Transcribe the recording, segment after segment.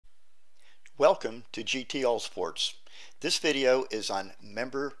Welcome to GT All Sports. This video is on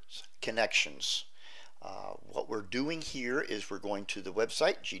members connections. What we're doing here is we're going to the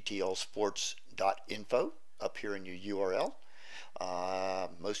website gtallsports.info up here in your URL.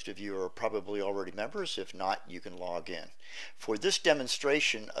 Most of you are probably already members. If not, you can log in. For this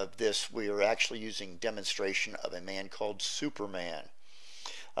demonstration of this, we are actually using demonstration of a man called Superman.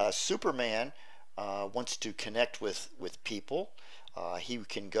 Superman wants to connect with people. He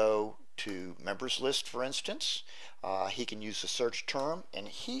can go to members list, for instance. He can use a search term, and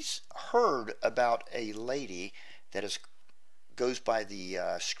he's heard about a lady that goes by the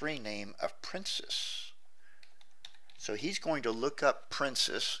screen name of Princess. So he's going to look up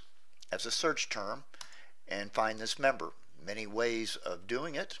Princess as a search term and find this member. Many ways of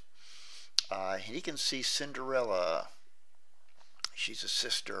doing it. He can see Cinderella. She's a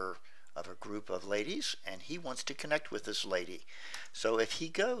sister of a group of ladies, and he wants to connect with this lady. So if he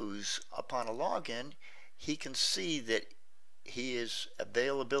goes upon a login, he can see that he is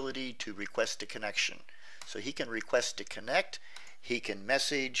availability to request a connection. So he can request to connect. He can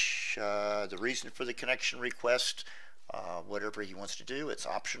message the reason for the connection request, whatever he wants to do. It's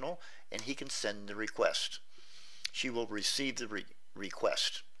optional, and he can send the request. She will receive the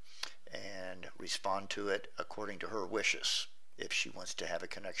request and respond to it according to her wishes, if she wants to have a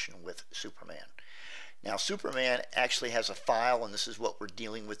connection with Superman. Now, Superman actually has a file, and this is what we're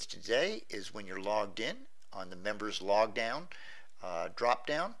dealing with today, is when you're logged in on the members log down drop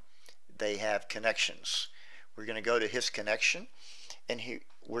down, they have connections. We're going to go to his connection, and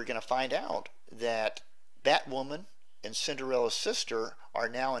we're going to find out that Batwoman and Cinderella's sister are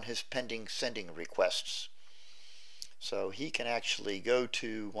now in his pending sending requests. So he can actually go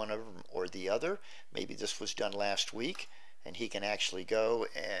to one of them or the other. Maybe this was done last week, and he can actually go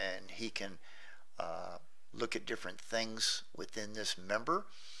and he can look at different things within this member.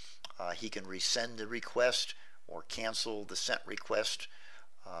 He can resend the request or cancel the sent request,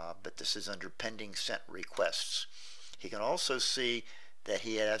 but this is under pending sent requests. He can also see that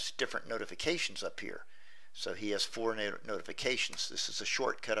he has different notifications up here. So he has 4 notifications. This is a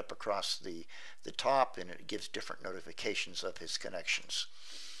shortcut up across the top, and it gives different notifications of his connections.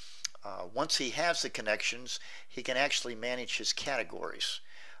 Once he has the connections, he can actually manage his categories.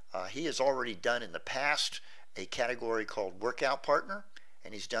 He has already done in the past a category called Workout Partner,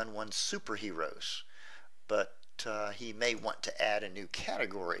 and he's done one Superheroes. But he may want to add a new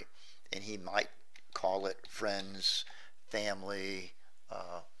category, and he might call it Friends, Family,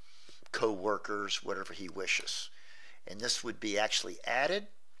 Co-workers, whatever he wishes. And this would be actually added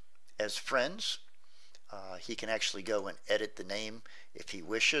as Friends. He can actually go and edit the name if he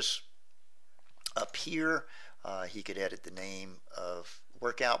wishes. Up here, he could edit the name of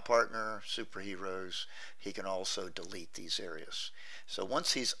Workout Partner, Superheroes. He can also delete these areas. So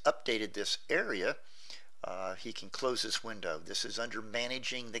once he's updated this area, he can close this window. This is under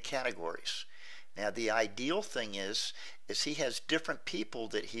managing the categories. Now, the ideal thing is he has different people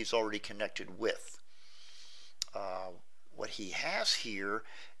that he's already connected with. What he has here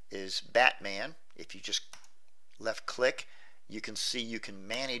is Batman. If you just left click, you can see you can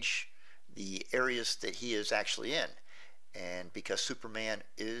manage the areas that he is actually in. And because Superman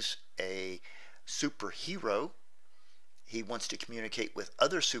is a superhero, he wants to communicate with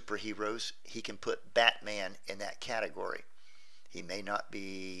other superheroes, he can put Batman in that category. He may not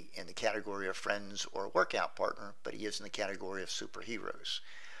be in the category of Friends or Workout Partner, but he is in the category of superheroes.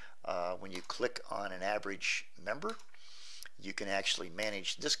 When you click on an average member, you can actually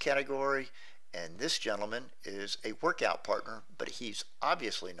manage this category, and this gentleman is a workout partner, but he's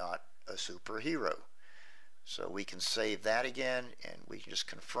obviously not a superhero. So we can save that again, and we can just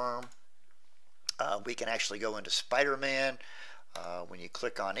confirm. We can actually go into Spider-Man. When you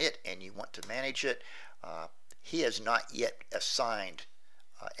click on it and you want to manage it, he has not yet assigned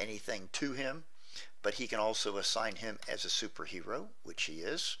anything to him, but he can also assign him as a superhero, which he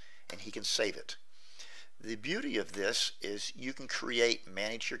is, and he can save it. The beauty of this is you can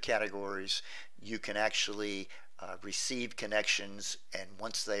manage your categories. You can actually receive connections, and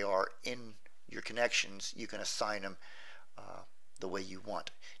once they are in your connections, you can assign them the way you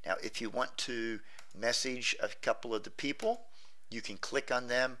want. Now, if you want to message a couple of the people, you can click on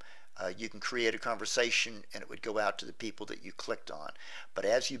them. You can create a conversation, and it would go out to the people that you clicked on. But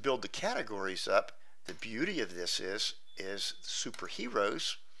as you build the categories up, the beauty of this is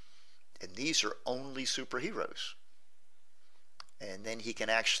superheroes, and these are only superheroes. And then he can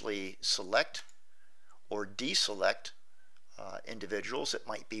actually select or deselect individuals. It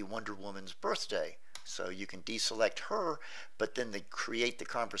might be Wonder Woman's birthday, so you can deselect her, but then create the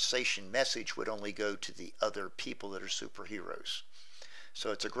conversation message would only go to the other people that are superheroes.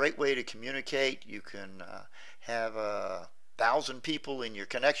 So it's a great way to communicate. You can have 1,000 people in your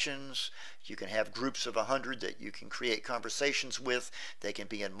connections. You can have groups of 100 that you can create conversations with. They can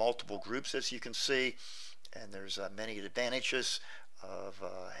be in multiple groups, as you can see. And there's many advantages of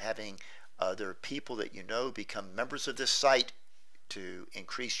having other people that you know become members of this site to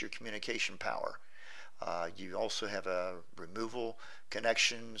increase your communication power. You also have removal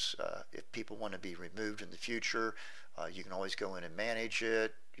connections. If people want to be removed in the future, you can always go in and manage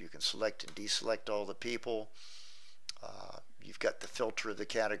it. You can select and deselect all the people. You've got the filter of the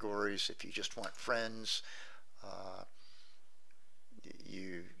categories. If you just want friends,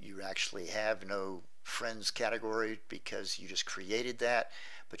 you actually have no friends category because you just created that,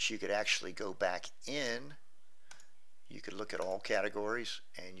 but you could actually go back in. You could look at all categories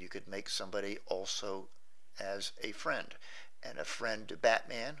and you could make somebody also as a friend. And a friend to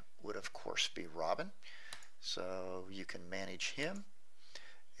Batman would of course be Robin. So you can manage him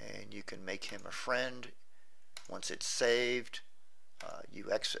and you can make him a friend. Once it's saved,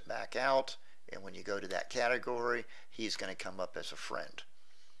 you exit back out, and when you go to that category, he's going to come up as a friend.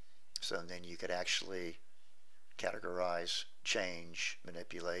 So then you could actually categorize, change,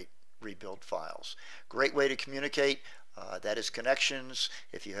 manipulate, rebuild files. Great way to communicate. That is Connections.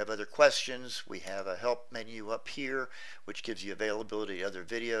 If you have other questions, we have a help menu up here which gives you availability to other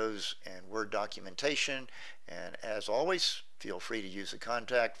videos and Word documentation. And as always, feel free to use the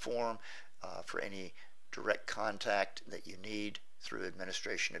contact form for any direct contact that you need through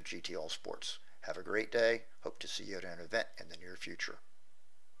administration of GT All Sports. Have a great day. Hope to see you at an event in the near future.